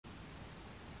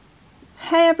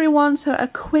Hey everyone, so a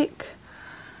quick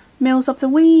meals of the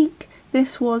week.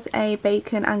 This was a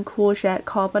bacon and courgette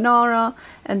carbonara,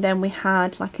 and then we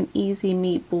had like an easy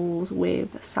meatballs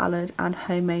with salad and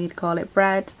homemade garlic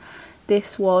bread.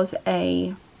 This was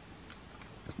a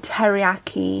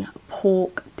teriyaki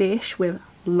pork dish with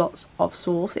lots of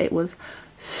sauce. It was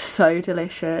so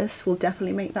delicious. We'll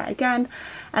definitely make that again.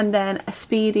 And then a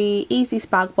speedy easy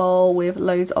spag bowl with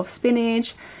loads of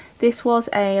spinach. This was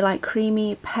a like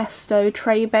creamy pesto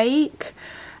tray bake,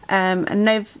 and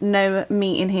no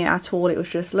meat in here at all. It was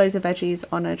just loads of veggies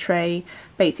on a tray,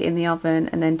 baked it in the oven,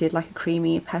 and then did like a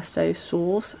creamy pesto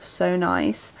sauce. So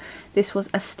nice. This was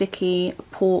a sticky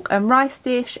pork and rice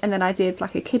dish, and then I did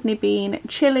like a kidney bean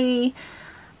chili.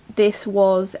 This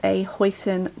was a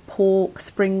hoisin pork,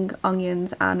 spring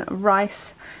onions and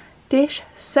rice dish.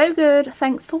 So good.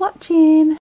 Thanks for watching.